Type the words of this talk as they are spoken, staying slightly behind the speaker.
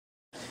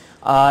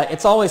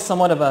It's always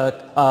somewhat of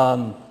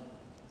a,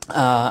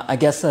 I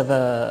guess, of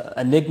a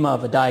enigma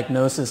of a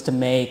diagnosis to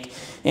make,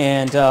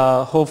 and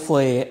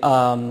hopefully,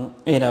 can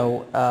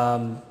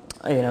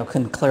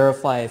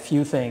clarify a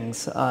few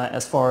things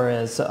as far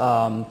as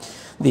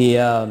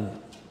the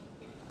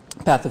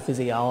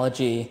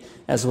pathophysiology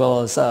as well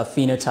as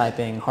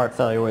phenotyping heart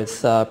failure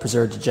with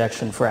preserved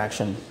ejection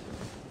fraction.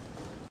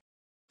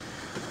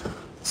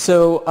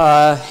 So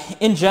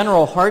in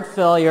general, heart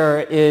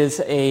failure is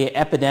an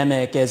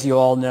epidemic, as you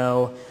all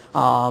know.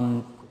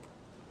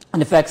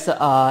 It affects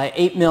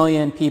 8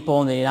 million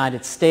people in the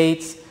United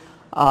States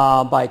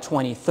by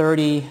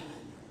 2030.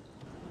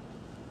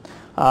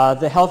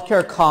 The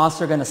healthcare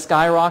costs are going to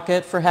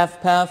skyrocket for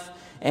HFpEF,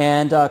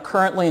 and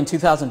currently in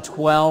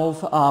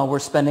 2012 we're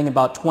spending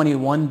about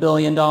 $21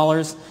 billion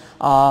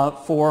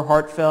for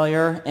heart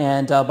failure,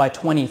 and by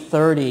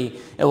 2030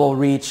 it will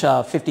reach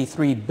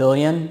 $53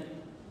 billion.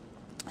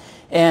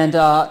 And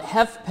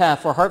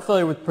HFpEF, or heart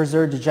failure with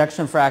preserved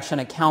ejection fraction,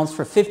 accounts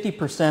for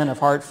 50% of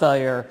heart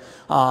failure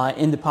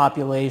in the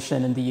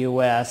population in the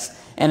U.S.,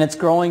 and it's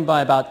growing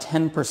by about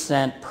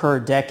 10% per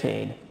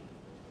decade.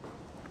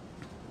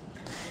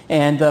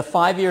 And the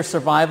 5-year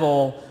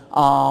survival,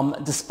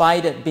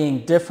 despite it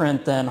being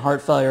different than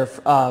heart failure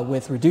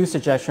with reduced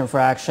ejection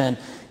fraction,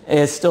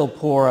 is still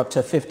poor, up to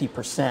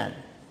 50%.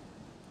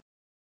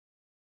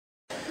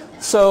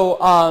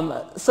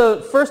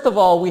 So first of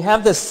all, we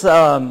have this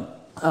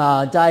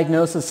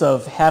diagnosis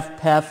of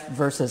HFpEF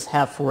versus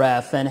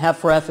HFrEF, and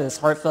HFrEF is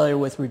heart failure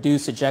with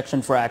reduced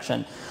ejection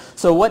fraction.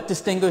 So what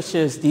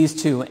distinguishes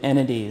these two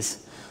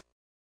entities?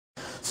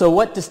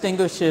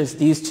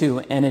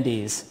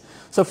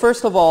 So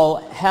first of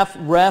all,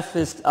 HFrEF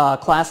is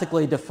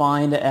classically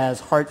defined as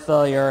heart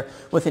failure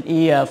with an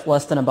EF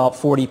less than about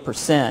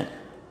 40%.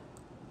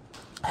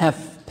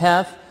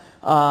 HFpEF,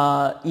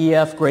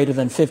 EF greater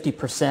than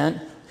 50%.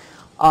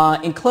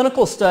 In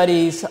clinical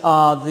studies,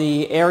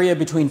 the area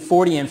between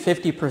 40 and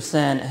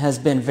 50% has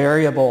been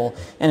variable,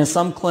 and in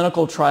some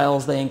clinical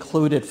trials they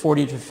included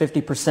 40 to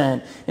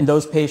 50% in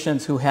those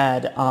patients who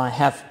had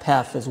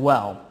HFpEF as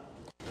well.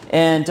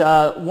 And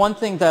one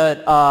thing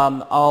that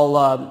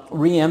I'll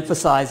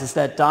re-emphasize is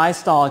that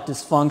diastolic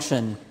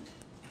dysfunction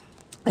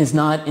is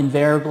not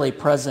invariably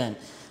present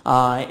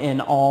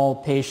in all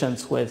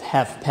patients with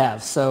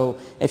HFpEF. So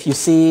if you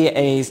see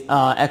a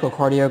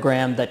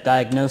echocardiogram that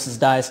diagnoses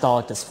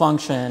diastolic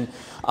dysfunction,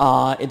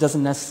 it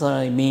doesn't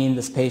necessarily mean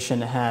this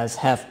patient has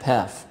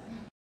HFpEF.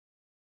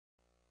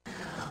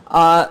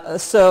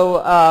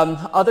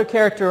 Other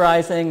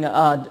characterizing,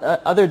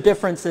 other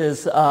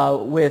differences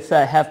with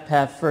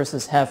HFpEF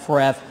versus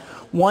HFrEF.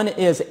 One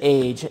is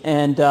age,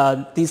 and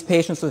these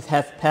patients with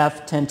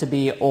HFpEF tend to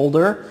be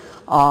older,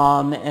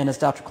 and as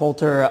Dr.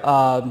 Coulter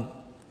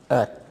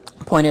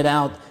pointed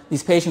out,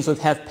 these patients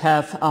with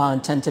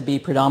HFpEF tend to be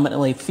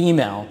predominantly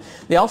female.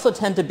 They also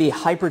tend to be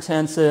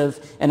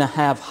hypertensive and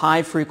have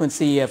high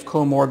frequency of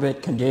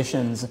comorbid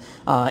conditions,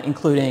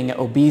 including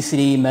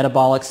obesity,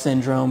 metabolic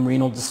syndrome,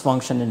 renal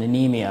dysfunction, and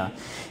anemia.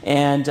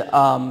 And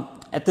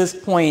at this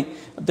point,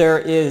 there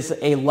is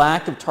a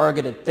lack of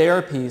targeted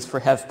therapies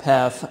for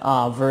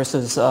HFpEF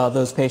versus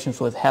those patients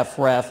with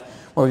HFrEF,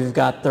 where we've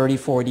got 30,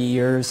 40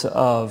 years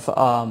of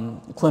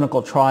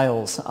clinical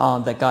trials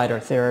that guide our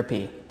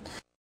therapy.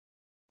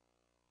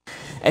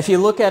 If you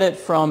look at it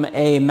from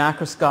a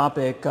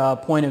macroscopic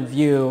point of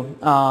view,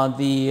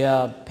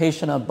 the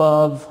patient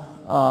above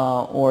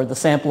or the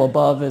sample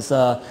above is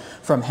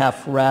from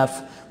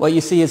HFrEF. What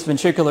you see is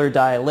ventricular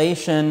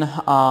dilation.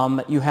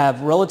 You have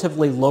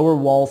relatively lower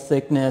wall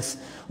thickness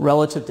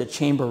relative to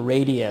chamber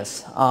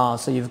radius.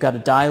 So you've got a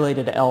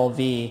dilated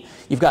LV.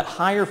 You've got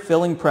higher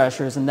filling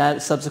pressures, and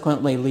that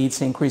subsequently leads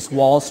to increased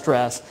wall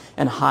stress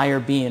and higher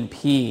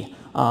BNP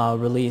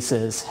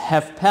releases.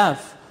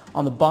 HFpEF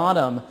on the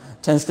bottom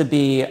tends to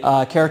be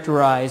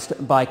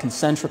characterized by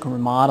concentric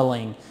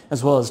remodeling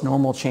as well as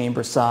normal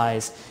chamber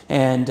size,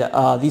 and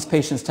these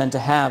patients tend to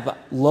have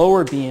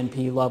lower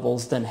BNP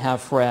levels than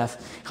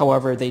HFrEF.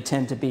 However, they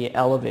tend to be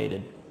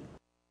elevated.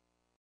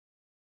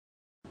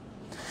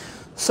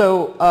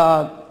 So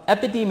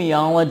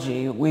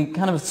epidemiology, we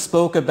kind of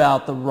spoke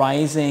about the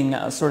rising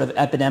sort of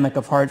epidemic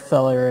of heart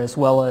failure as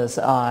well as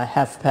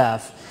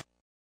HFpEF,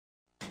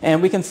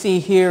 and we can see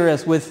here,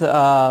 as with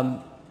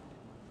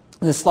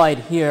this slide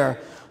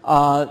here,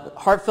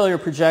 heart failure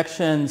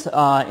projections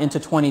into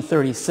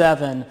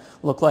 2037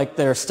 look like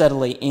they're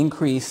steadily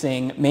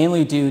increasing,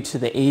 mainly due to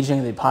the aging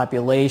of the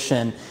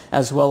population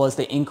as well as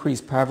the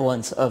increased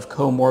prevalence of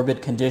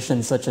comorbid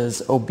conditions such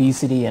as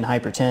obesity and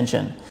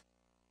hypertension.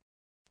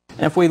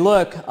 And if we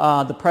look,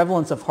 the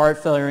prevalence of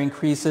heart failure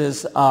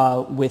increases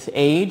with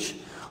age,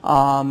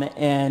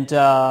 and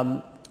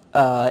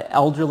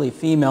elderly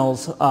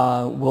females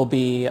will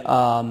be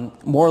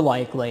more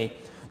likely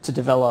to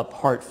develop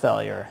heart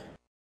failure.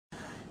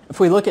 If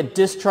we look at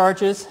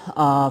discharges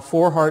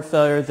for heart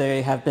failure,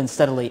 they have been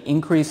steadily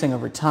increasing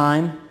over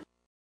time.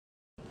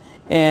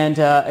 And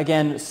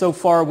again, so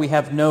far we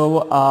have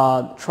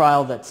no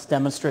trial that's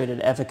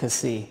demonstrated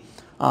efficacy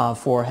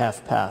for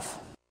HFpEF.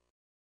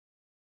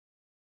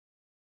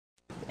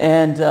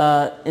 And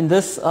in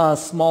this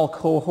small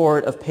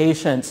cohort of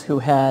patients who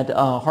had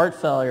heart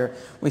failure,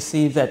 we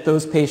see that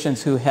those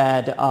patients who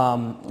had,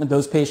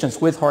 those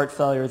patients with heart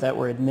failure that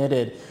were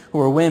admitted, who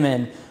were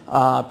women,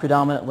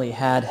 predominantly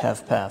had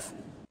HFpEF.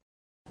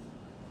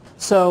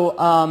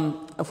 So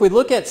if we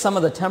look at some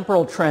of the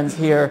temporal trends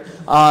here,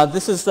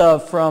 this is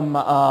from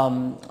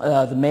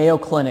the Mayo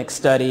Clinic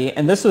study,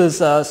 and this was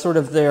sort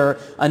of their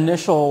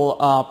initial,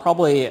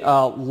 probably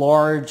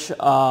large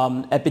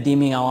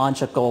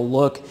epidemiological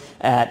look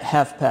at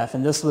HFpEF,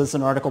 and this was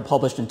an article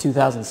published in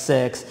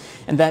 2006,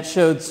 and that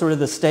showed sort of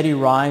the steady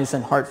rise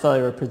in heart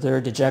failure with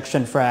preserved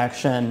ejection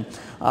fraction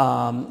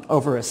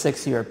over a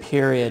 6-year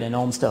period in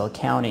Olmsted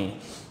County.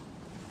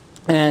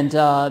 And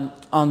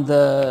on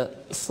the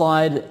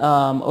slide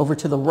over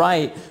to the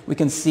right, we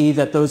can see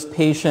that those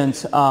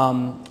patients,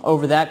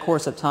 over that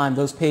course of time,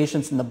 those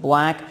patients in the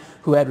black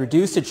who had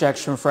reduced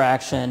ejection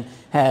fraction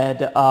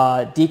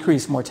had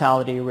decreased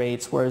mortality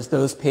rates, whereas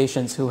those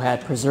patients who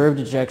had preserved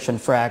ejection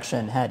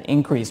fraction had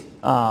increased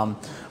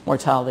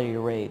mortality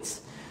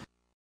rates.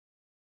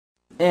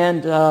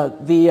 And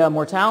the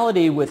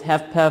mortality with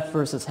HFpEF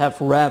versus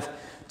HFrEF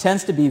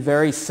tends to be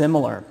very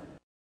similar.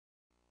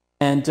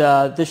 And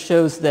this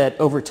shows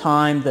that over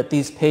time that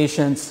these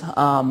patients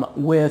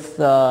with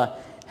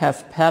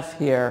HFpEF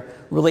here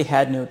really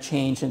had no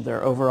change in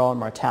their overall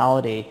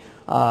mortality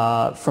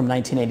from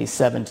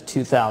 1987 to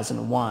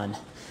 2001.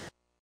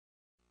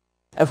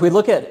 If we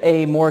look at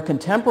a more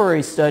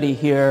contemporary study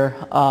here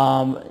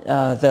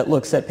that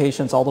looks at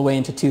patients all the way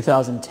into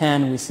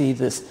 2010, we see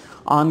this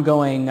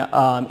ongoing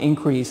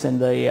increase in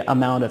the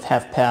amount of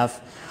HFpEF.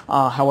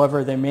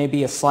 However, there may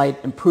be a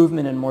slight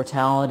improvement in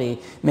mortality,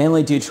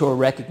 mainly due to a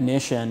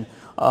recognition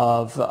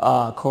of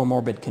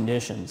comorbid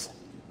conditions.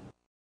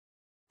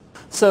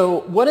 So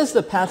what is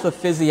the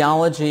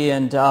pathophysiology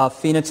and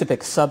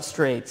phenotypic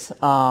substrates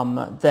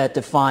that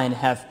define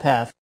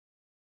HFpEF?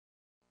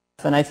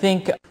 And I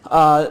think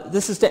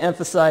this is to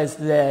emphasize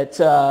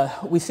that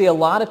we see a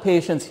lot of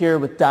patients here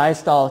with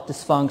diastolic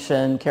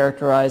dysfunction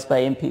characterized by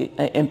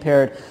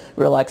impaired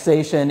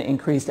relaxation,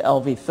 increased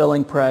LV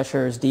filling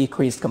pressures,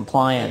 decreased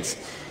compliance.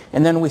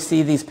 And then we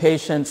see these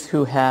patients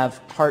who have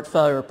heart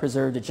failure or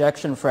preserved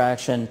ejection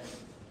fraction.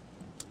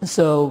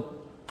 So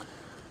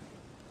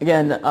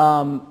again,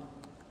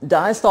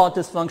 diastolic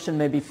dysfunction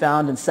may be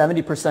found in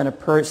 70% of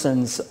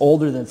persons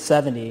older than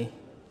 70.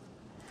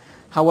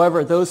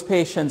 However, those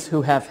patients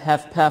who have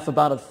HFpEF,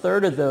 about a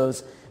third of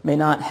those may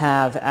not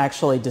have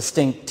actually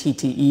distinct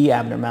TTE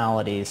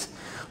abnormalities.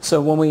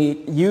 So when we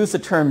use the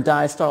term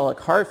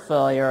diastolic heart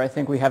failure, I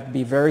think we have to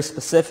be very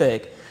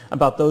specific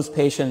about those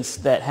patients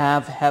that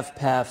have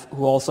HFpEF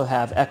who also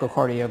have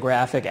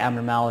echocardiographic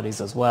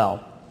abnormalities as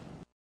well.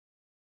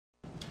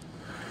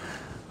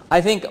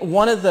 I think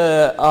one of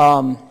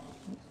the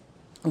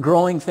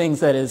growing things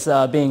that is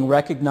being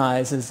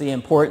recognized is the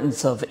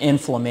importance of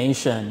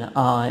inflammation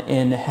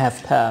in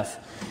HFpEF.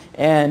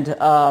 And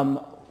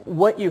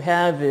what you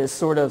have is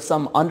sort of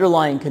some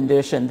underlying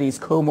condition, these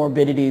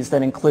comorbidities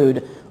that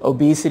include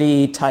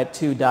obesity, type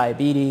 2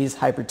 diabetes,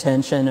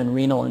 hypertension, and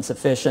renal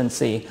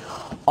insufficiency.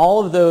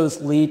 All of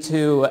those lead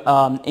to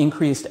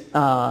increased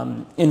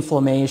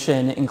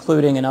inflammation,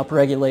 including an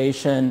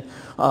upregulation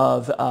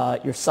of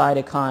your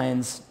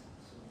cytokines,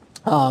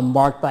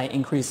 marked by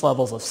increased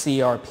levels of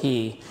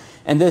CRP.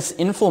 And this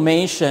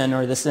inflammation,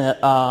 or this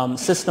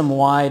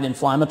system-wide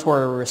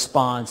inflammatory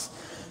response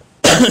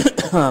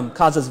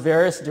causes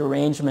various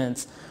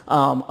derangements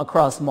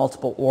across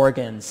multiple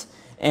organs.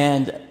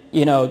 And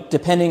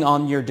depending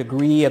on your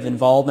degree of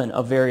involvement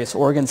of various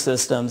organ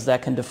systems,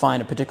 that can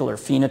define a particular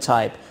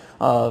phenotype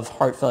of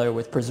heart failure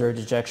with preserved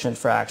ejection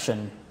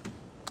fraction.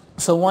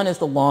 So one is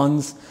the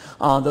lungs.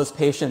 Those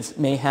patients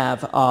may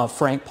have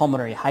frank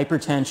pulmonary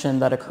hypertension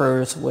that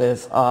occurs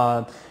with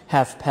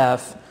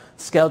HFpEF.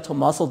 Skeletal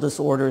muscle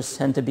disorders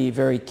tend to be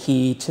very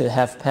key to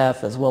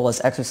HFpEF, as well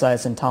as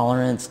exercise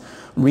intolerance.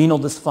 Renal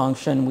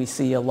dysfunction we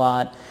see a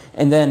lot.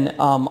 And then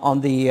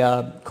on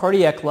the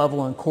cardiac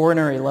level and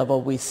coronary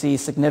level, we see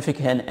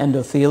significant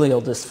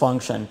endothelial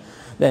dysfunction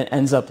that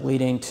ends up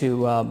leading to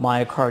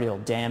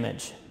myocardial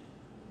damage.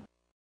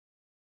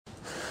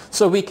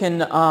 So we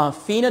can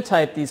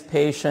phenotype these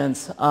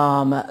patients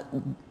on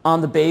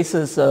the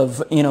basis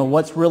of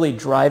what's really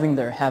driving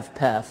their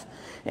HFpEF.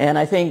 And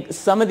I think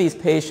some of these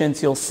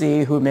patients you'll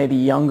see who may be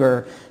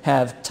younger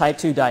have type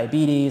 2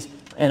 diabetes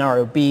and are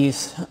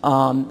obese.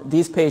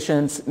 These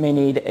patients may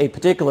need a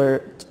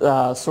particular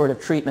sort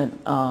of treatment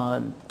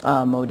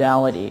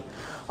modality.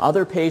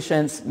 Other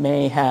patients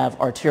may have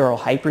arterial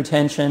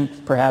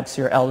hypertension, perhaps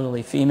your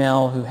elderly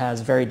female who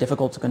has very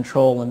difficult to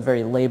control and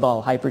very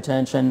labile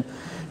hypertension.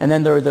 And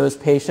then there are those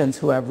patients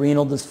who have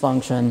renal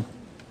dysfunction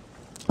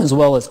as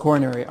well as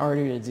coronary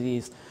artery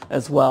disease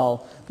as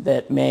well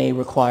that may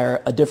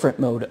require a different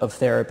mode of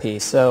therapy.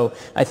 So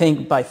I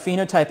think by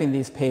phenotyping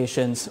these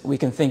patients, we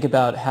can think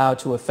about how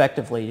to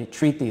effectively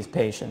treat these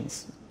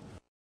patients.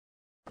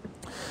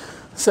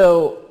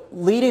 So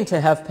leading to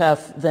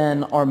HFpEF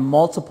then are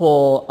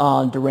multiple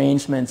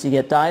derangements. You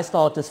get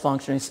diastolic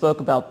dysfunction, we spoke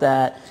about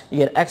that. You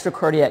get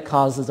extracardiac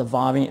causes of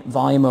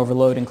volume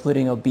overload,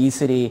 including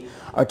obesity,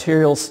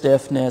 arterial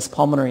stiffness,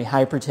 pulmonary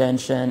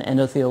hypertension,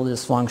 endothelial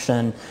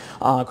dysfunction,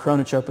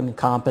 chronotropic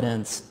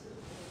incompetence,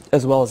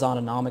 as well as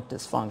autonomic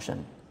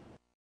dysfunction.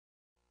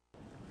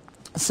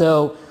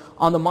 So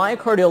on the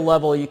myocardial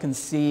level, you can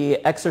see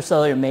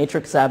extracellular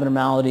matrix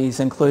abnormalities,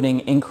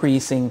 including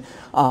increasing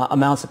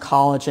amounts of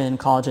collagen,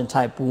 collagen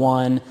type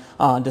 1,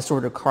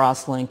 disordered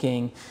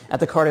cross-linking. At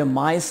the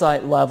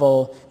cardiomyocyte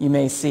level, you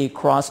may see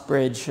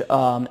cross-bridge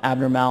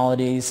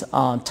abnormalities.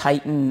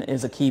 Titin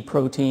is a key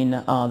protein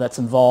that's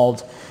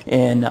involved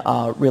in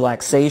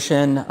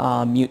relaxation.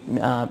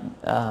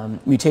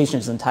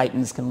 Mutations in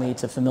titins can lead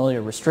to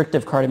familial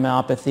restrictive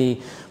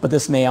cardiomyopathy, but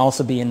this may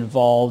also be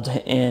involved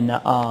in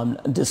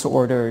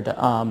disordered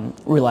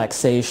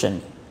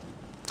relaxation.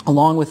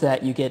 Along with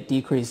that, you get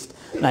decreased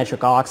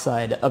nitric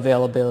oxide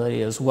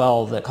availability as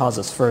well that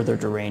causes further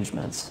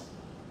derangements.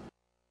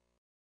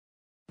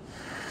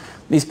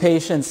 These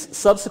patients,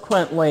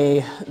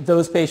 subsequently,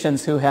 those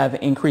patients who have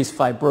increased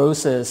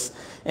fibrosis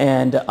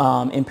and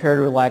impaired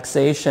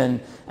relaxation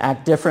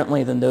act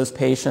differently than those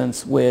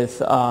patients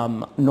with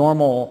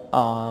normal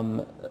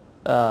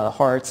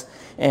hearts.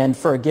 And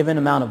for a given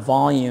amount of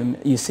volume,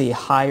 you see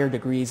higher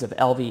degrees of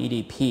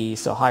LV-EDP,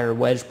 so higher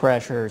wedge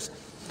pressures.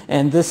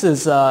 And this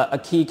is a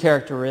key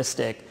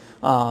characteristic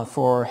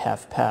for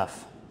HFpEF.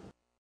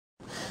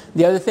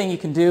 The other thing you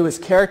can do is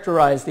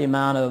characterize the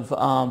amount of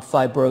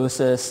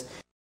fibrosis.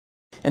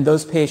 And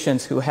those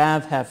patients who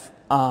have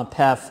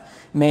HFpEF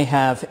may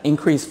have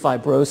increased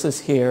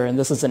fibrosis here, and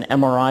this is an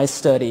MRI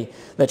study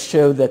that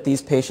showed that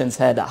these patients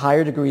had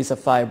higher degrees of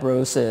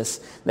fibrosis.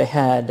 They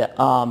had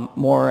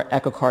more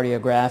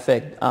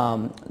echocardiographic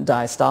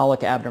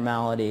diastolic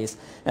abnormalities,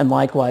 and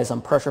likewise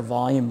on pressure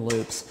volume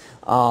loops,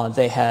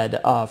 they had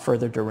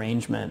further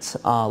derangements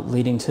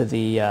leading to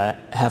the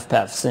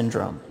HFpEF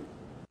syndrome.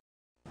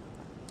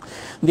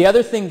 The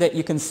other thing that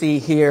you can see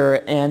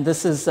here, and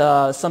this is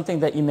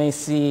something that you may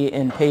see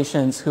in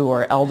patients who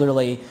are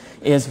elderly,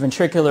 is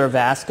ventricular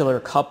vascular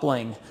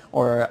coupling,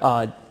 or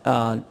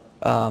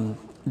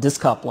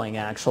discoupling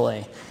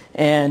actually.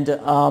 And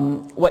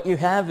what you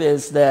have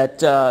is that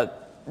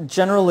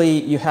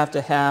generally you have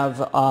to have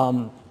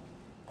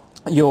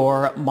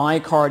your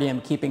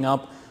myocardium keeping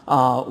up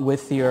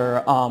with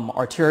your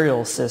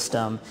arterial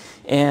system.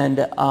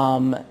 And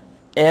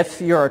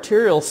if your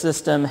arterial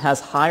system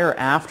has higher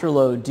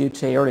afterload due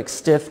to aortic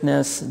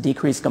stiffness,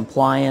 decreased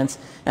compliance,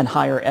 and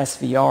higher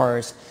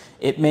SVRs,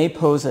 it may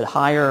pose a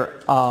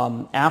higher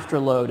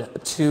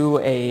afterload to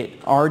an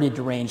already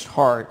deranged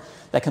heart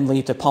that can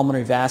lead to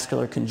pulmonary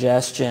vascular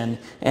congestion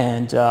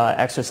and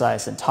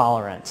exercise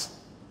intolerance.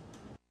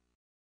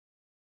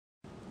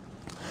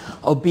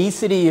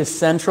 Obesity is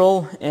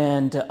central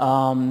and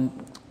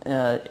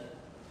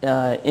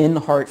in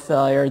heart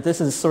failure. This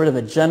is sort of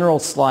a general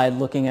slide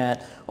looking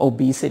at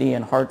obesity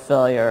and heart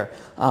failure,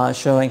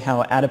 showing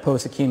how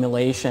adipose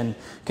accumulation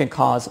can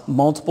cause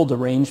multiple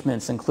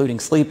derangements,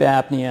 including sleep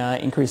apnea,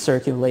 increased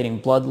circulating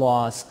blood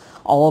loss.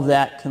 All of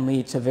that can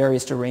lead to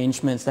various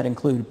derangements that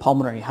include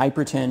pulmonary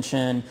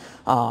hypertension,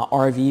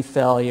 RV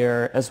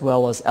failure, as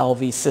well as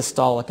LV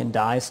systolic and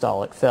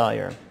diastolic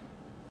failure.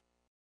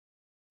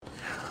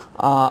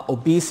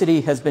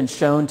 Obesity has been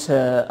shown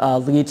to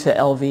lead to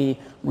LV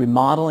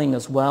remodeling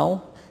as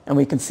well, and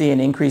we can see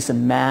an increase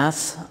in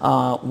mass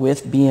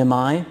with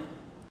BMI.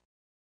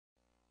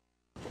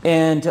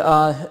 And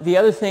the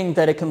other thing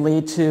that it can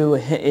lead to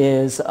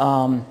is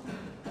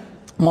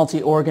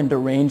multi-organ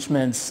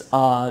derangements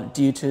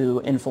due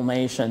to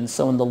inflammation.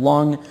 So in the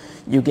lung,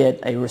 you get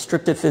a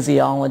restrictive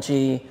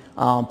physiology,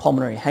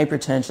 pulmonary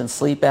hypertension,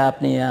 sleep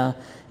apnea.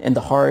 In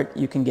the heart,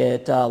 you can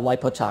get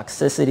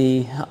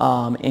lipotoxicity,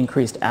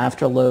 increased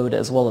afterload,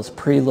 as well as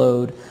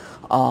preload.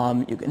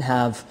 You can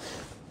have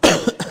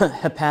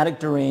hepatic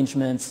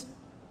derangements,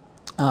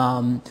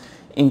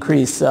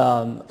 increased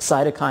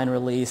cytokine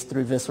release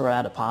through visceral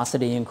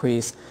adiposity,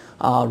 increase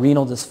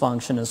renal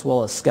dysfunction, as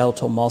well as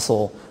skeletal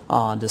muscle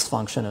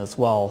dysfunction as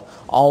well.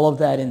 All of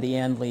that in the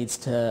end leads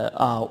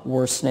to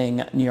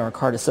worsening New York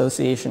Heart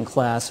Association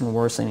class and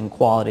worsening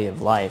quality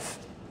of life.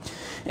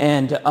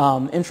 And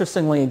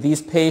interestingly,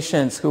 these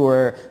patients who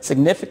are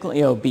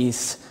significantly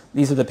obese,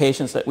 these are the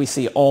patients that we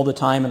see all the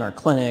time in our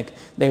clinic,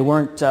 they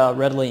weren't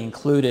readily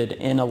included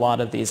in a lot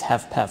of these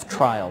HFpEF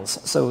trials.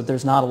 So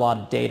there's not a lot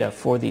of data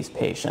for these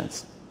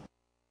patients.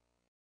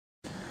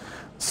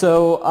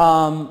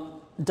 So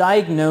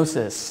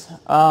diagnosis.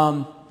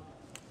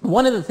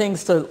 One of the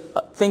things to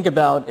think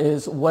about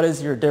is what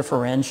is your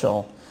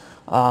differential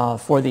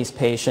for these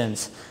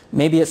patients.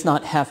 Maybe it's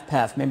not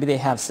HFpEF. Maybe they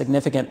have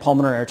significant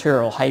pulmonary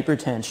arterial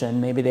hypertension.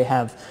 Maybe they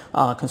have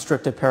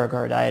constrictive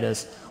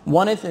pericarditis.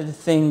 One of the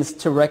things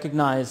to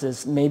recognize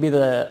is maybe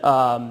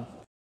the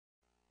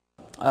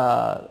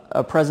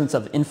a presence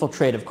of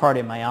infiltrative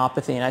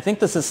cardiomyopathy. And I think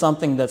this is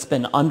something that's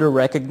been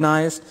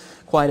under-recognized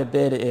quite a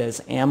bit,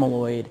 is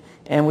amyloid.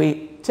 And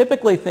we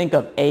typically think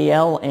of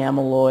AL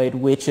amyloid,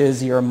 which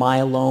is your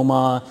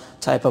myeloma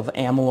type of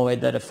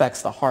amyloid that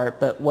affects the heart.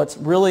 But what's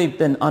really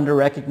been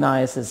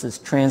under-recognized is this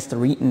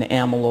transthyretin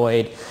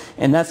amyloid.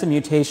 And that's a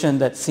mutation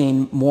that's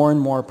seen more and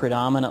more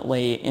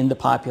predominantly in the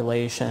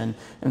population,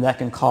 and that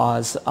can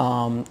cause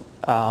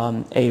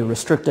a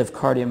restrictive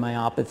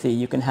cardiomyopathy.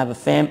 You can have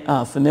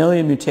a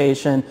familial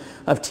mutation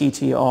of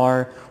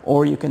TTR,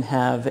 or you can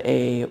have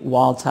a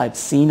wild-type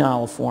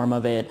senile form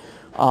of it.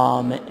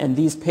 And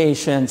these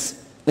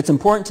patients, it's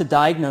important to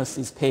diagnose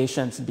these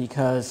patients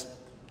because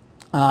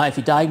if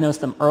you diagnose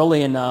them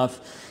early enough,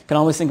 you can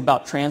always think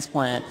about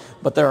transplant,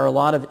 but there are a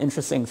lot of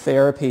interesting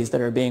therapies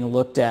that are being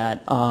looked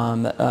at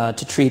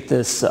to treat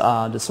this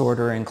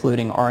disorder,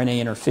 including RNA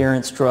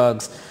interference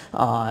drugs,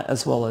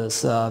 as well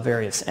as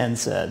various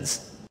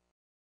NSAIDs.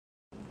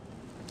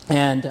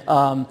 And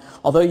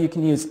although you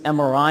can use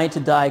MRI to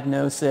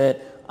diagnose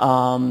it,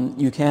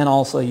 you can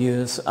also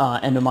use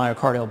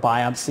endomyocardial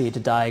biopsy to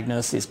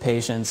diagnose these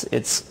patients.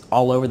 It's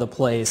all over the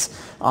place,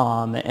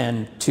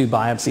 and 2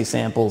 biopsy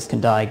samples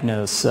can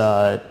diagnose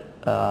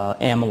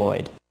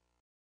amyloid.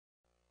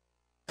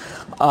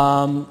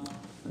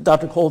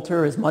 Dr.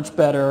 Coulter is much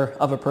better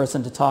of a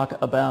person to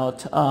talk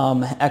about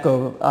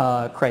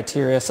echo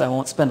criteria, so I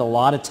won't spend a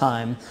lot of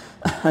time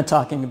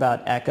talking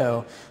about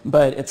echo,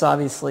 but it's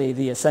obviously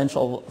the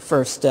essential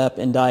first step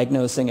in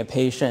diagnosing a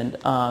patient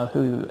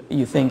who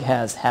you think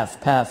has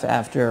HFpEF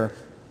after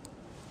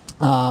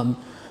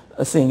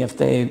seeing if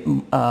they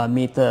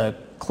meet the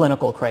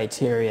clinical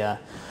criteria.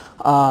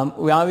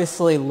 We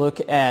obviously look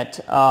at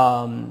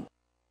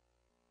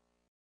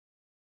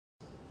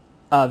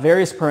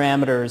various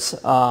parameters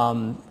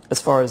as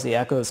far as the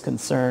echo is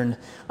concerned.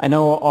 I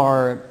know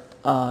our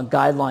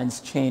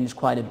guidelines change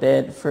quite a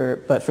bit,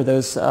 but for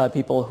those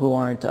people who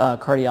aren't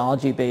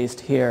cardiology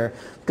based here,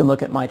 we can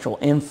look at mitral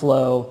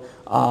inflow,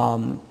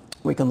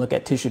 we can look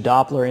at tissue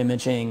Doppler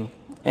imaging,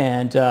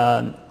 and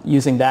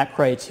using that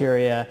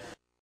criteria,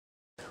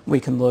 we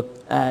can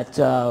look at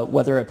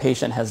whether a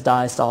patient has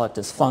diastolic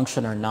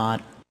dysfunction or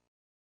not.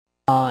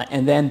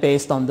 And then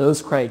based on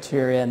those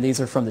criteria, and these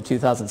are from the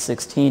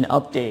 2016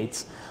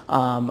 updates,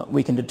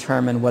 we can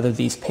determine whether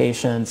these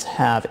patients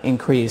have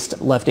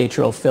increased left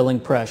atrial filling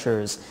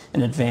pressures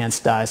and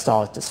advanced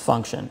diastolic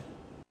dysfunction.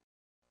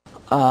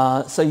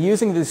 So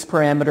using these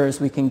parameters,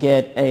 we can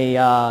get a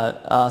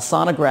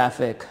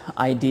sonographic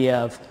idea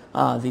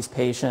of these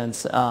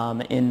patients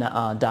in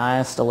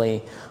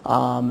diastole.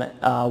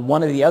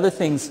 One of the other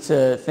things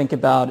to think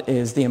about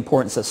is the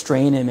importance of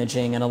strain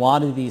imaging, and a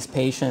lot of these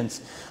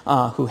patients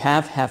who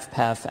have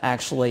HFpEF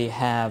actually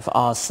have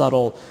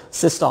subtle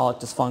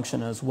systolic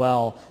dysfunction as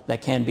well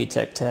that can be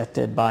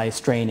detected by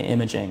strain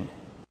imaging.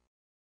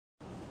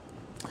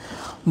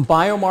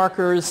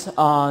 Biomarkers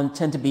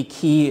tend to be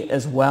key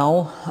as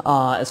well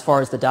as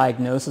far as the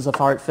diagnosis of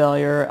heart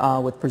failure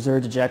with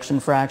preserved ejection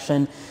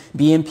fraction.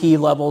 BNP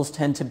levels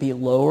tend to be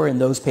lower in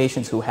those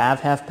patients who have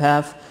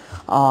HFpEF,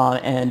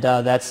 and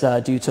that's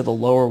due to the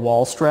lower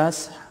wall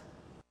stress.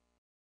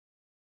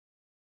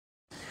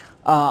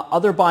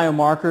 Other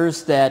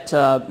biomarkers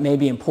that may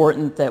be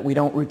important that we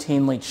don't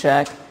routinely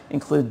check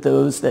include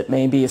those that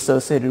may be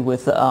associated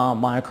with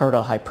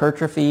myocardial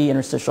hypertrophy,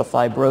 interstitial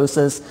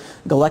fibrosis.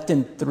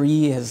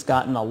 Galectin-3 has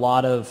gotten a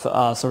lot of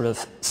sort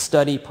of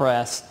study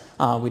press.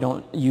 We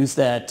don't use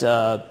that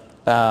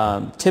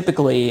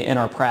typically in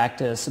our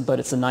practice, but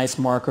it's a nice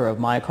marker of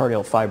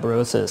myocardial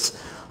fibrosis.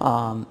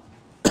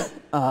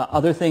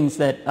 Other things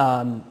that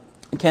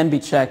can be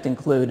checked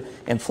include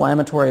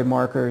inflammatory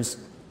markers,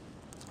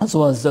 as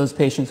well as those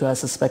patients who have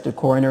suspected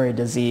coronary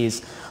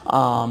disease,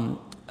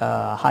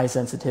 high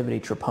sensitivity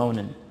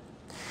troponin.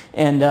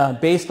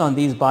 And based on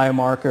these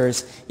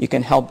biomarkers, you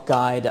can help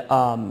guide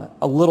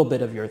a little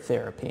bit of your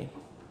therapy.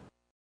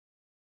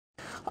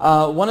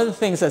 One of the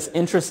things that's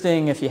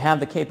interesting, if you have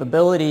the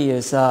capability,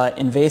 is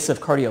invasive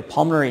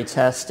cardiopulmonary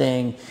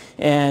testing,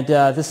 and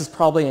this is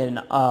probably an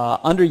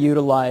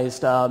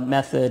underutilized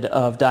method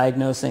of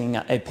diagnosing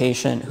a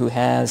patient who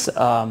has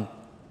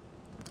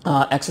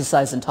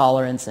exercise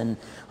intolerance and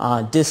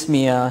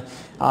dyspnea.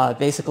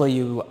 Basically,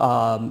 you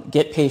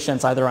get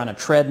patients either on a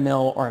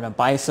treadmill or on a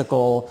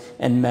bicycle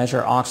and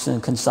measure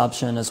oxygen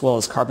consumption as well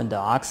as carbon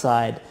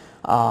dioxide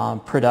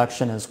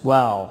production as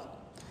well.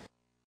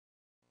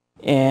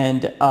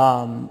 And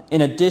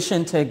in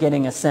addition to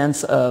getting a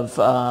sense of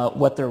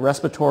what their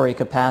respiratory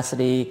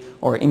capacity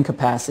or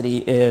incapacity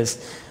is,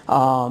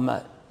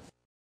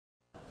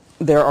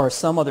 there are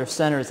some other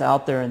centers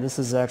out there, and this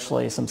is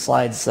actually some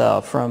slides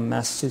from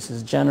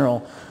Massachusetts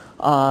General,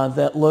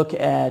 that look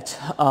at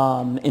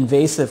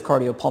invasive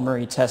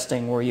cardiopulmonary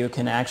testing, where you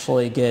can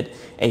actually get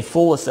a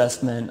full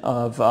assessment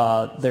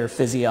of their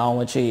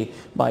physiology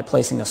by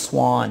placing a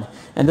swan.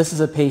 And this is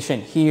a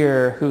patient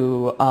here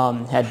who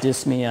had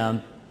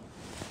dyspnea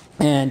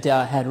and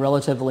had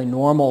relatively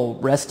normal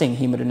resting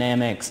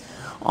hemodynamics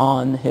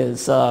on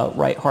his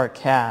right heart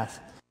cath.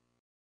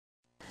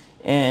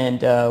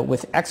 And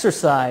with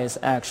exercise,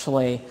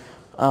 actually,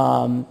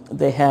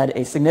 they had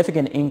a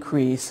significant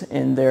increase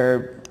in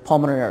their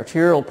pulmonary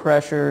arterial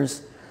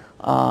pressures,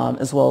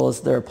 as well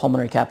as their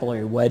pulmonary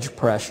capillary wedge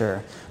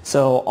pressure.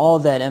 So all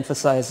of that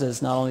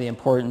emphasizes not only the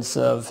importance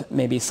of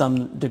maybe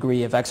some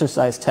degree of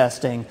exercise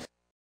testing,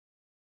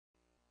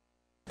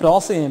 but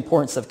also the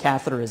importance of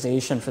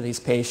catheterization for these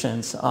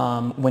patients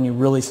when you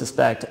really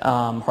suspect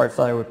heart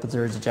failure with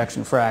preserved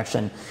ejection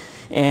fraction.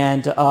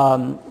 And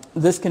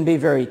this can be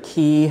very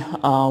key.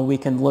 We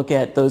can look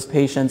at those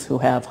patients who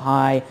have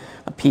high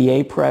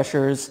PA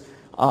pressures.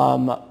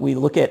 We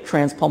look at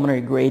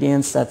transpulmonary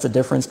gradients. That's the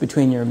difference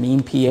between your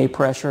mean PA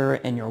pressure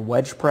and your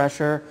wedge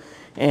pressure.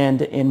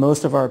 And in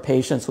most of our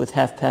patients with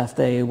HFpEF,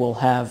 they will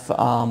have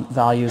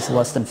values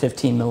less than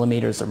 15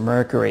 millimeters of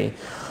mercury.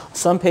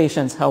 Some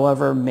patients,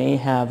 however, may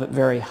have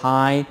very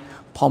high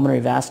pulmonary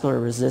vascular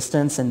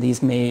resistance, and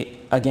these may,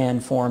 again,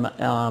 form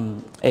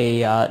another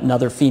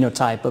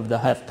phenotype of the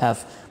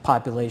HFpEF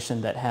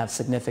population that have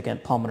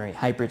significant pulmonary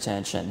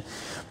hypertension.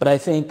 But I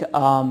think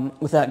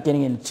without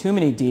getting into too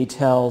many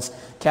details,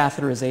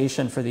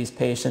 catheterization for these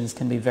patients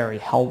can be very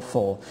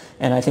helpful.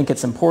 And I think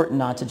it's important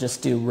not to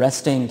just do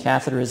resting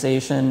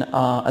catheterization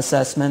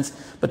assessments,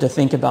 but to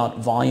think about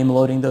volume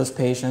loading those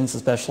patients,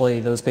 especially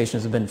those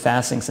patients who have been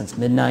fasting since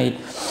midnight,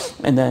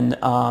 and then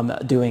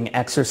doing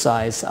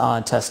exercise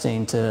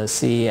testing to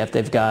see if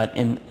they've got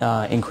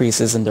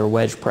increases in their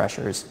wedge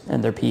pressures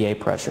and their PA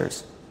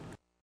pressures.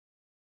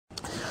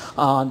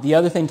 The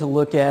other thing to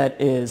look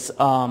at is,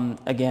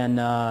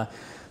 again,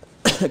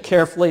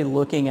 carefully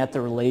looking at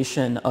the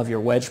relation of your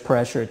wedge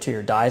pressure to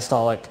your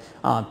diastolic,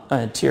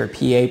 to your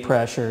PA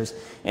pressures.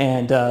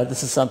 And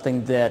this is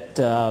something that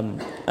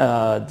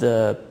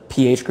the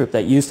PH group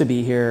that used to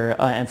be here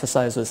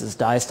emphasized was this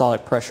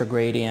diastolic pressure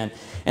gradient,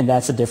 and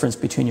that's the difference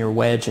between your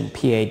wedge and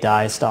PA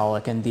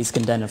diastolic, and these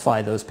can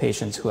identify those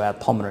patients who have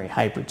pulmonary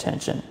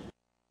hypertension.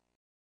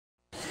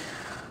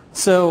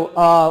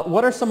 So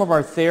what are some of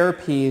our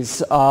therapies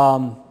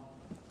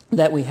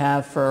that we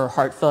have for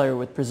heart failure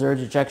with preserved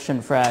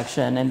ejection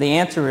fraction? And the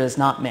answer is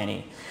not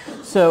many.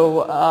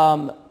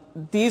 So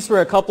these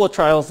were a couple of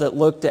trials that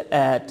looked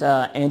at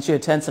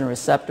angiotensin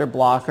receptor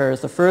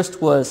blockers. The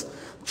first was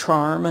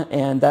CHARM,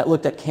 and that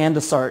looked at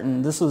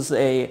candesartan. This was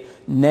a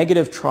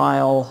negative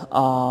trial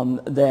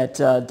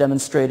that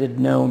demonstrated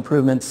no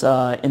improvements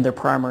in their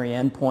primary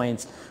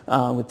endpoints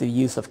with the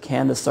use of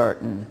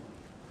candesartan.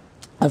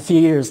 A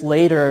few years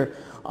later,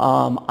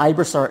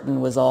 irbesartan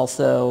was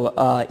also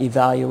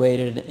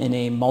evaluated in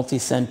a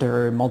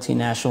multi-center,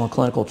 multinational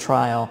clinical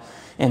trial,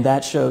 and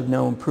that showed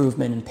no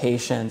improvement in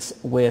patients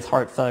with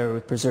heart failure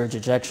with preserved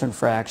ejection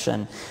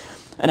fraction.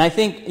 And I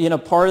think, you know,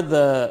 part of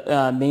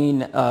the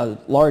main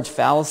large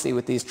fallacy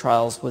with these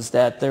trials was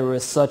that there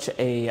was such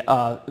a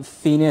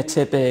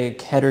phenotypic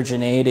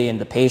heterogeneity in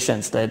the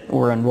patients that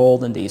were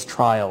enrolled in these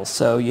trials.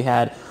 So you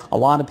had a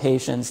lot of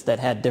patients that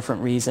had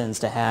different reasons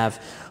to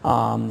have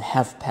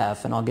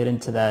HFpEF, and I'll get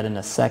into that in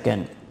a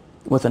second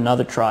with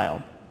another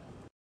trial.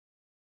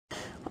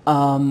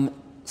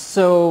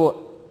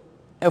 So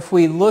if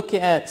we look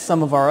at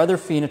some of our other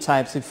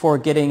phenotypes before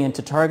getting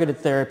into targeted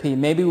therapy,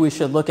 maybe we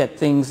should look at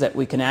things that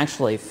we can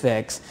actually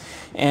fix.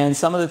 And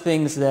some of the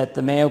things that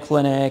the Mayo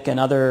Clinic and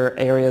other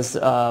areas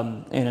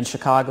in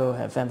Chicago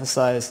have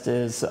emphasized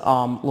is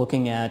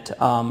looking at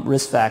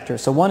risk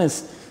factors. So one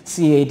is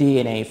CAD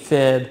and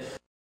AFib.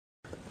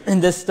 In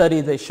this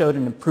study, they showed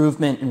an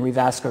improvement in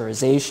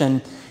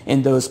revascularization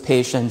in those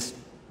patients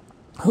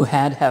who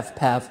had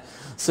HFpEF.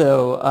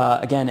 So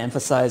again,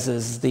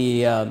 emphasizes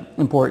the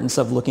importance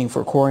of looking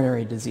for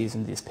coronary disease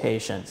in these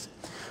patients,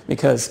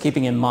 because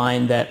keeping in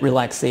mind that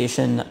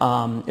relaxation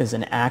is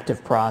an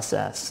active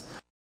process.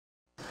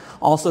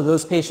 Also,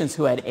 those patients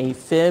who had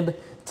AFib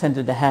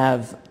tended to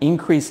have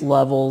increased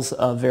levels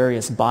of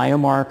various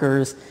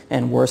biomarkers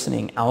and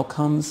worsening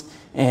outcomes.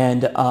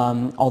 And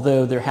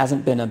although there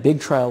hasn't been a big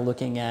trial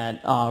looking at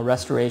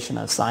restoration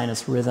of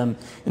sinus rhythm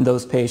in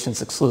those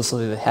patients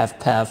exclusively with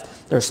HFpEF,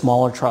 there are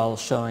smaller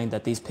trials showing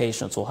that these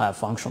patients will have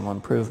functional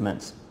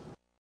improvements.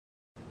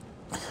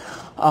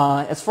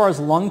 As far as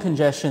lung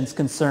congestion is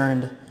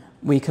concerned,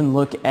 we can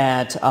look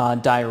at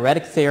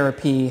diuretic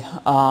therapy.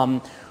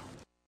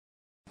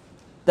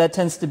 That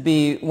tends to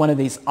be one of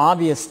these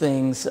obvious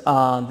things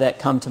that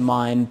come to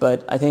mind,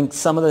 but I think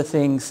some of the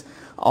things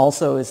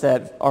also is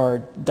that our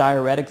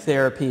diuretic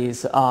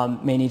therapies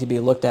may need to be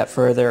looked at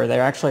further.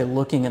 They're actually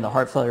looking in the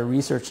Heart Failure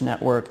Research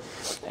Network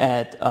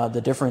at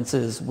the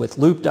differences with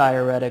loop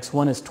diuretics.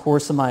 One is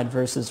torsemide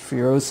versus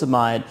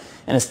furosemide,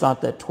 and it's thought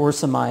that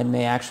torsemide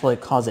may actually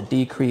cause a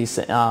decrease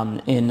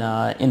in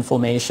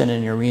inflammation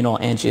in your renal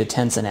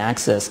angiotensin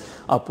axis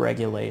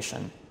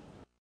upregulation.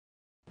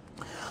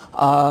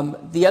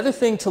 The other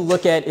thing to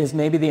look at is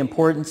maybe the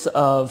importance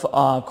of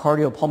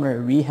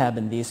cardiopulmonary rehab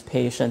in these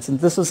patients. And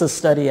this was a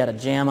study at a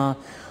JAMA.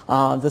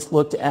 This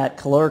looked at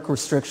caloric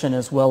restriction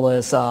as well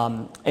as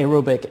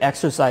aerobic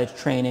exercise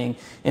training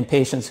in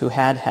patients who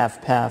had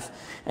HFpEF.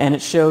 And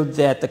it showed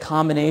that the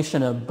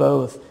combination of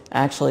both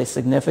actually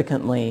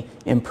significantly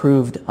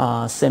improved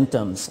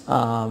symptoms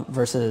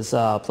versus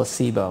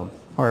placebo,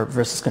 or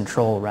versus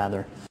control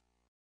rather.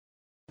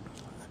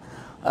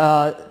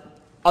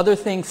 Other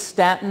things,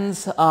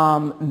 statins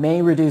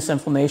may reduce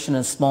inflammation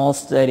in small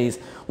studies.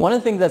 One of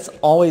the things that's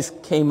always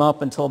came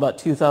up until about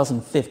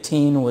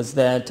 2015 was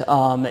that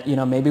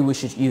maybe we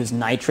should use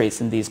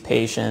nitrates in these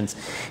patients.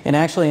 And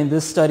actually in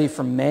this study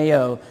from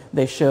Mayo,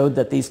 they showed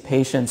that these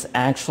patients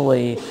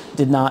actually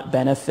did not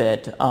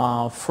benefit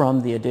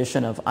from the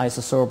addition of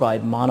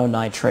isosorbide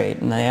mononitrate,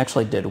 and they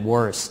actually did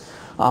worse.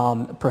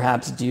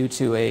 Perhaps due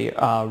to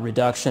a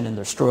reduction in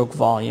their stroke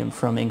volume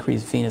from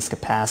increased venous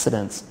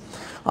capacitance.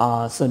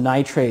 So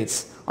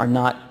nitrates are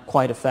not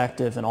quite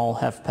effective in all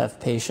HFpEF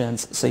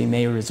patients, so you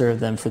may reserve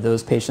them for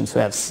those patients who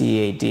have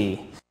CAD.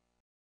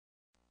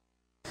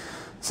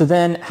 So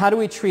then, how do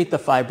we treat the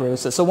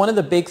fibrosis? So one of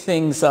the big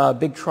things,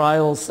 big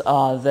trials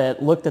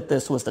that looked at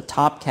this was the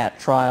TopCat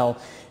trial.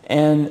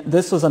 And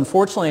this was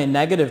unfortunately a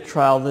negative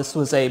trial. This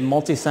was a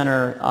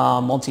multi-center,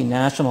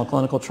 multinational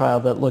clinical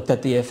trial that looked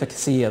at the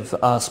efficacy of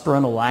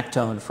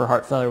spironolactone for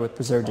heart failure with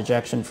preserved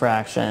ejection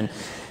fraction.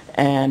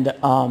 And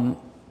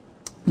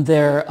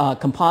their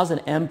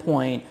composite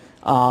endpoint,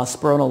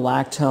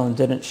 spironolactone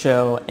didn't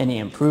show any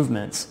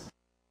improvements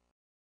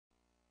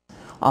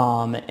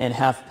in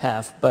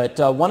HFpEF. But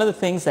one of the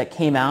things that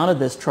came out of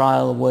this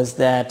trial was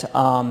that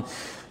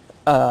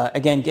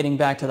again, getting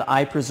back to the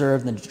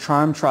iPreserve and the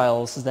CHARM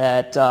trials,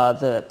 that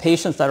the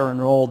patients that are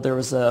enrolled, there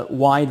was a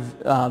wide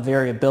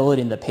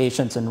variability in the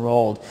patients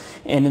enrolled.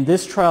 And in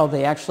this trial,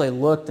 they actually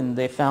looked and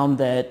they found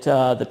that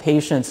the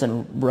patients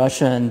in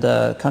Russia and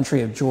the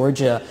country of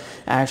Georgia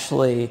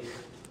actually,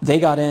 they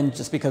got in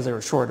just because they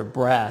were short of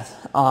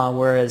breath,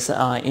 whereas in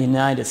the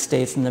United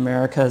States and the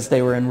Americas,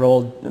 they were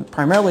enrolled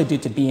primarily due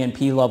to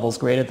BNP levels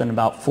greater than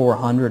about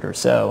 400 or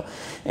so.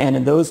 And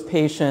in those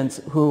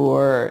patients who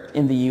were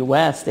in the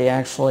U.S., they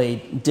actually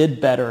did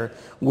better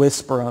with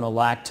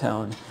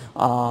spironolactone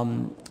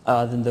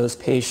than those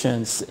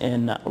patients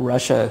in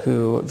Russia,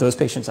 who those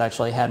patients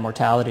actually had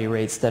mortality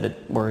rates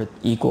that were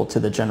equal to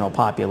the general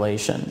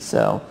population.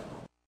 So.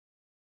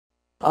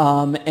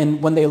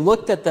 And when they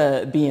looked at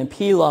the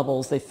BNP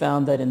levels, they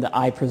found that in the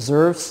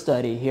iPreserve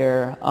study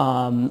here,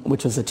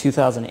 which was a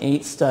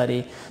 2008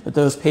 study, that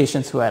those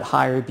patients who had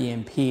higher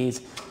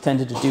BNPs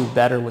tended to do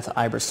better with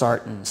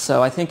irbesartan.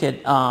 So I think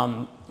it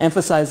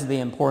emphasizes the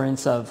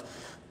importance of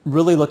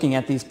really looking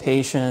at these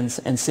patients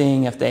and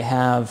seeing if they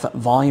have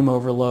volume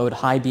overload,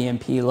 high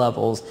BNP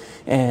levels,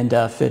 and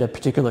fit a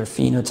particular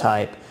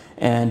phenotype.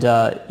 And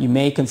you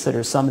may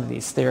consider some of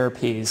these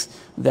therapies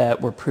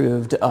that were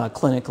proved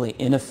clinically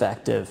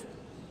ineffective.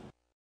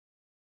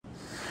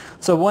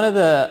 So one of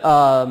the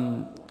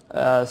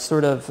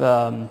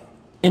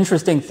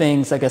interesting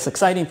things, I guess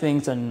exciting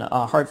things in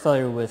heart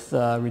failure with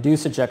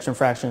reduced ejection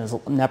fraction is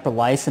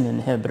neprilysin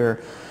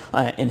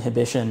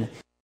inhibition.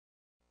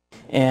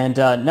 And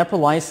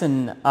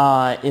neprilysin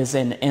is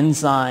an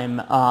enzyme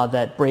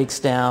that breaks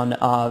down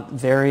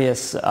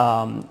various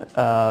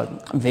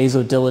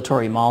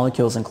vasodilatory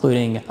molecules,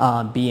 including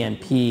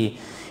BNP.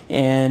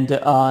 And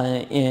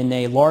in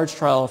a large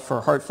trial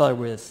for heart failure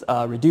with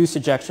reduced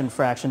ejection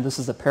fraction, this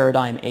is a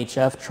Paradigm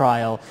HF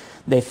trial,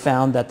 they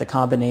found that the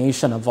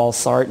combination of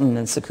valsartan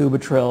and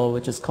sacubitril,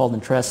 which is called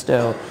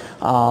Entresto,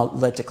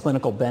 led to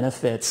clinical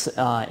benefits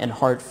in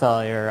heart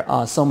failure,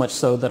 so much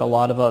so that a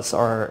lot of us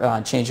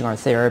are changing our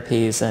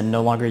therapies and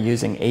no longer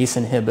using ACE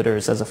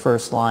inhibitors as a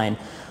first line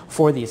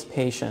for these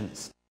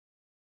patients.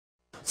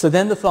 So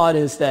then the thought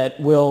is that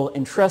will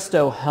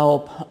Entresto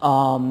help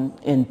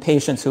in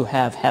patients who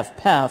have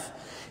HFpEF?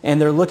 And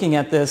they're looking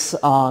at this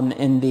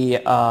in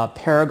the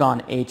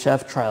Paragon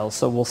HF trial.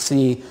 So we'll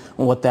see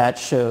what that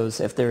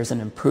shows, if there's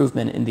an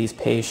improvement in these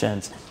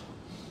patients.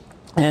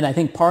 And I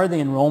think part of the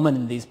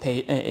enrollment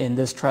in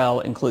this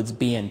trial includes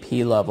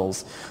BNP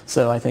levels.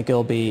 So I think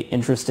it'll be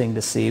interesting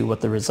to see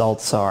what the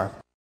results are.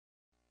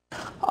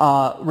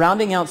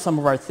 Rounding out some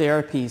of our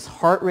therapies,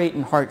 heart rate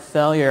and heart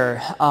failure.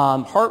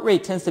 Heart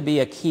rate tends to be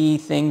a key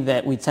thing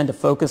that we tend to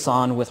focus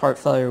on with heart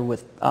failure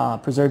with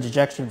preserved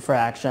ejection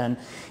fraction.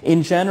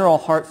 In general,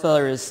 heart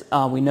failure is,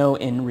 we know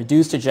in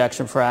reduced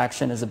ejection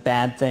fraction is a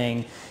bad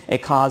thing.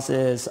 It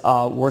causes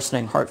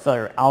worsening heart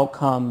failure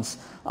outcomes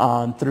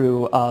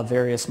through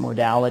various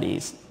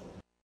modalities.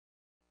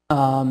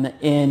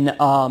 In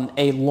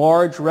a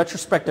large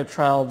retrospective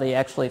trial, they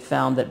actually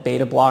found that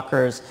beta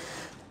blockers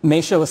may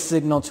show a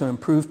signal to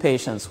improve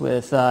patients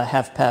with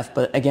HFpEF,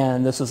 but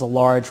again, this is a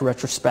large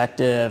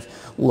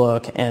retrospective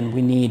look, and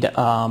we need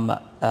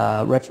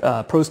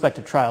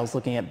prospective trials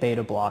looking at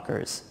beta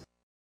blockers.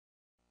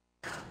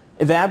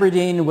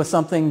 Ivabradine was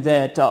something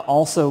that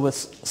also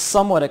was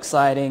somewhat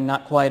exciting,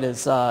 not quite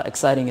as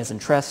exciting as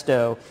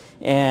Entresto.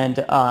 And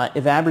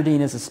ivabradine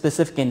is a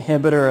specific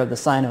inhibitor of the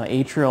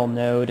sinoatrial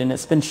node, and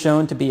it's been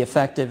shown to be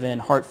effective in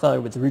heart failure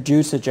with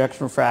reduced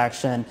ejection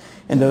fraction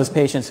in those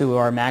patients who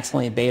are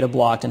maximally beta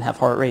blocked and have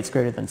heart rates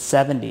greater than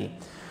 70.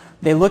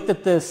 They looked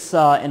at this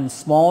in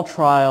small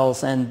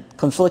trials and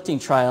conflicting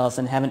trials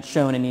and haven't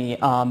shown any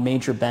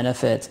major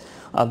benefits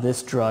of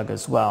this drug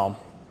as well.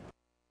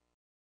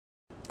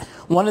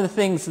 One of the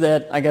things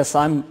that I guess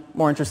I'm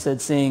more interested in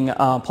seeing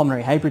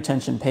pulmonary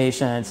hypertension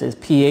patients is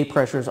PA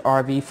pressures,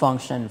 RV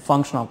function,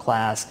 functional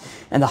class,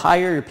 and the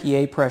higher your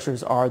PA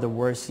pressures are, the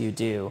worse you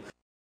do.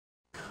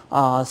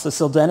 So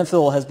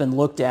sildenafil has been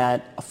looked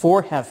at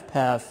for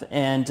HFpEF,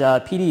 and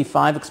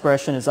PDE5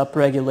 expression is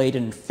upregulated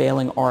in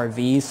failing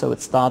RV, so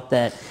it's thought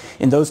that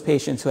in those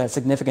patients who have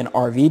significant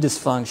RV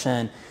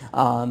dysfunction,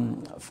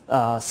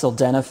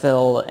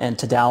 sildenafil and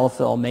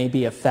tadalafil may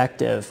be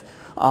effective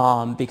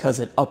because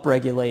it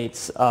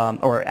upregulates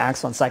or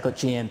acts on cyclic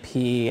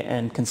GMP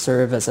and can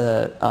serve as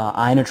an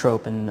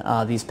inotrope in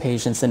these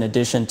patients in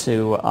addition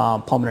to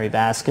pulmonary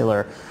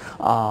vascular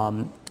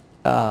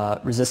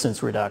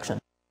resistance reduction.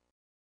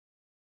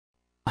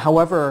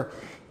 However,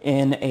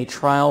 in a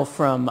trial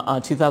from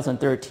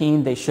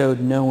 2013, they showed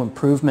no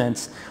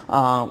improvements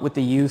with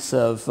the use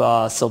of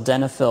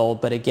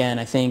sildenafil, but again,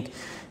 I think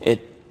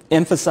it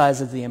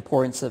emphasizes the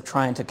importance of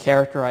trying to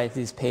characterize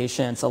these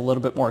patients a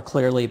little bit more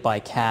clearly by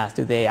cath.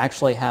 Do they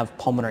actually have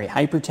pulmonary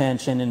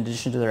hypertension in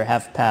addition to their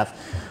HFpEF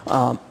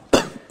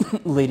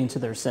leading to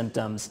their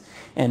symptoms?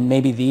 And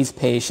maybe these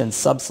patients,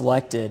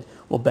 subselected,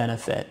 will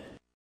benefit.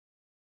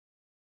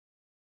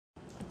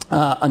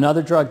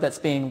 Another drug that's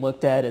being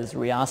looked at is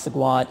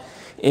riociguat.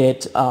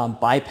 It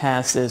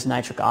bypasses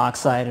nitric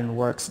oxide and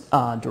works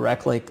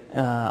directly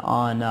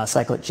on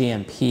cyclic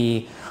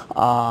GMP.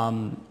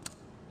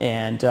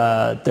 And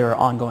there are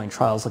ongoing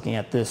trials looking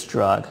at this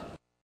drug.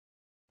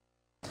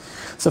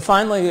 So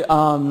finally,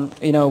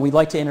 we'd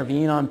like to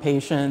intervene on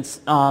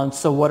patients.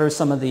 So what are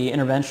some of the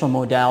interventional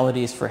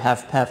modalities for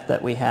HFpEF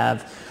that we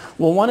have?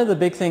 Well, one of the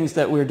big things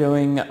that we're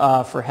doing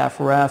for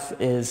HFrEF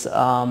is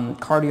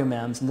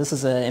cardiomems, and this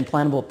is an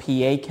implantable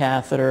PA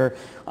catheter.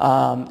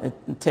 It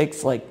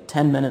takes like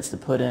 10 minutes to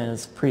put in.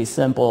 It's pretty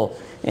simple,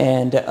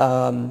 and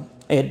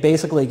it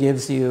basically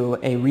gives you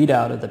a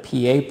readout of the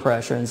PA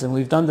pressures, and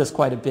we've done this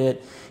quite a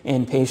bit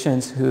in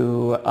patients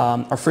who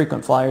are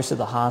frequent flyers to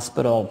the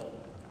hospital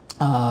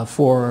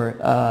for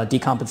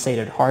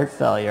decompensated heart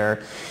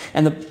failure.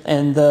 And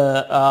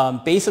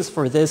the basis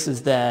for this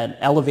is that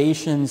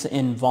elevations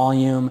in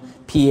volume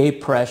PA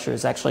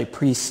pressures actually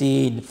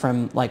precede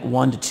from like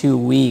 1 to 2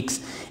 weeks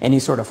any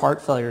sort of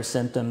heart failure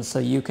symptoms, so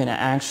you can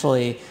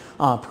actually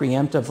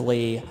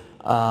preemptively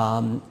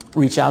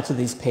reach out to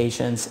these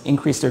patients,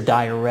 increase their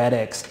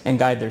diuretics, and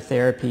guide their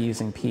therapy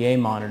using PA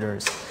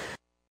monitors.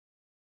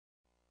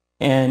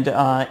 And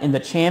in the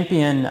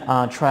Champion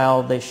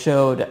trial, they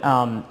showed,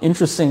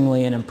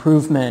 interestingly, an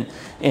improvement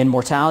in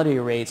mortality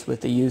rates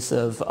with the use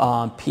of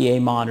PA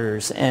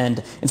monitors.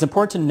 And it's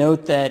important to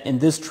note that in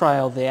this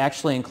trial, they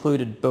actually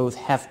included both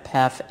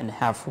HFpEF and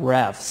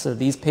HFrEF. So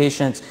these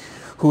patients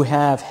who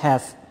have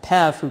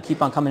HFpEF, who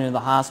keep on coming into the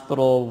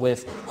hospital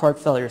with heart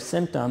failure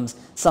symptoms,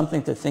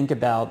 something to think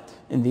about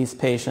in these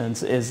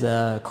patients is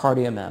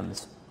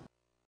cardiomems.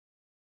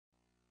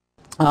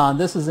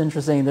 This is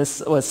interesting. This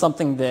was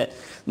something that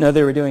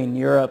they were doing in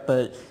Europe,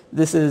 but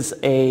this is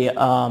a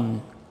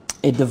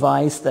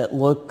device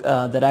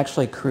that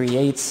actually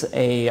creates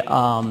a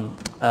left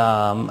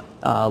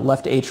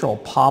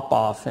atrial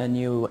pop-off, and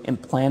you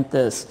implant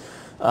this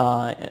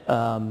via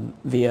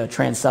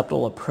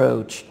transeptal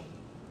approach,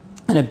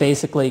 and it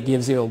basically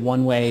gives you a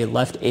one-way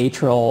left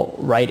atrial,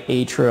 right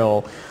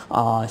atrial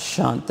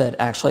shunt that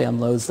actually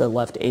unloads the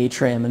left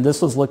atrium. And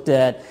this was looked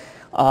at.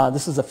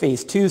 This is a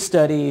phase 2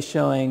 study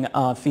showing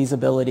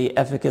feasibility,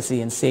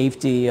 efficacy, and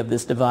safety of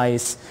this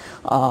device,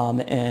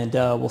 and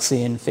we'll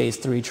see in phase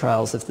 3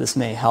 trials if this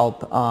may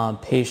help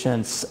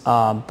patients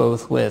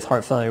both with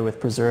heart failure with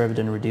preserved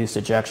and reduced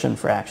ejection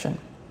fraction.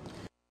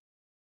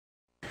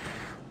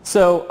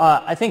 So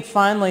I think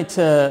finally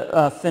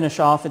to finish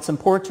off, it's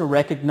important to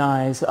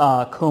recognize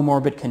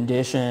comorbid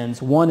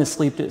conditions. One is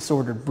sleep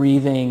disordered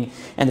breathing,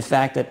 and the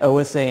fact that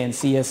OSA and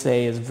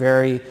CSA is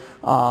very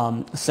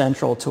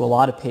central to a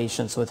lot of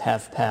patients with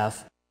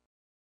HFpEF.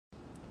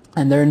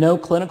 And there are no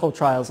clinical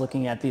trials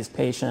looking at these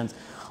patients,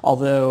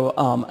 although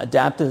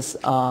adaptive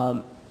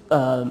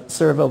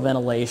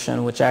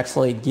servoventilation, which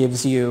actually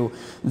gives you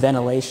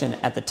ventilation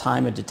at the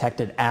time of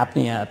detected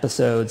apnea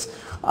episodes,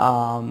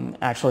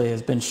 actually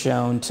has been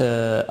shown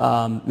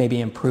to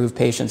maybe improve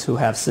patients who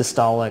have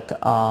systolic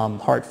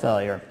heart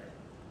failure.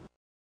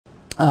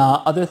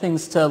 Other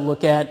things to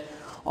look at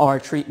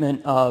are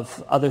treatment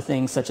of other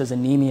things such as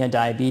anemia,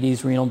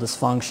 diabetes, renal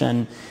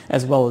dysfunction,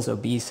 as well as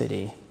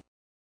obesity.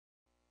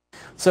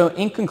 So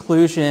in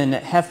conclusion,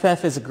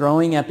 HFpEF is a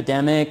growing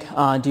epidemic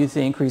due to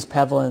the increased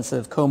prevalence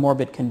of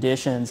comorbid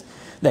conditions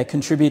that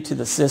contribute to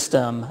the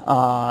system,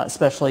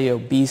 especially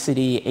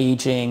obesity,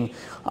 aging,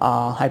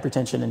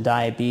 hypertension, and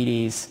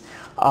diabetes.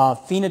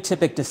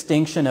 Phenotypic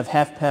distinction of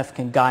HFpEF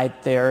can guide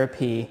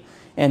therapy,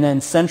 and then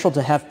central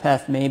to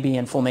HFpEF may be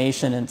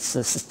inflammation and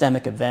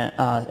systemic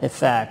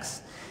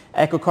effects.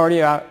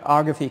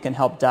 Echocardiography can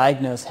help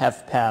diagnose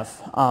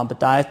HFpEF, but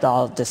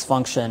diastolic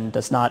dysfunction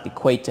does not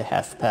equate to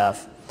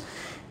HFpEF.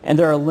 And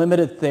there are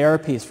limited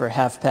therapies for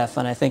HFpEF,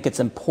 and I think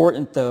it's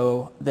important,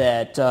 though,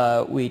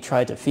 that we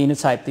try to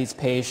phenotype these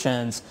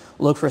patients,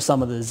 look for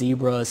some of the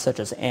zebras,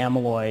 such as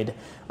amyloid,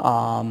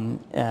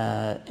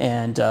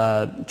 and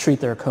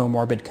treat their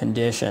comorbid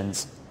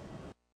conditions.